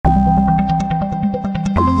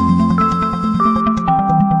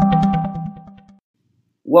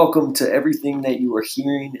Welcome to everything that you are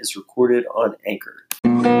hearing is recorded on Anchor.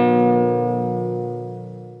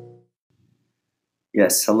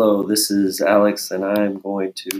 Yes, hello, this is Alex, and I'm going to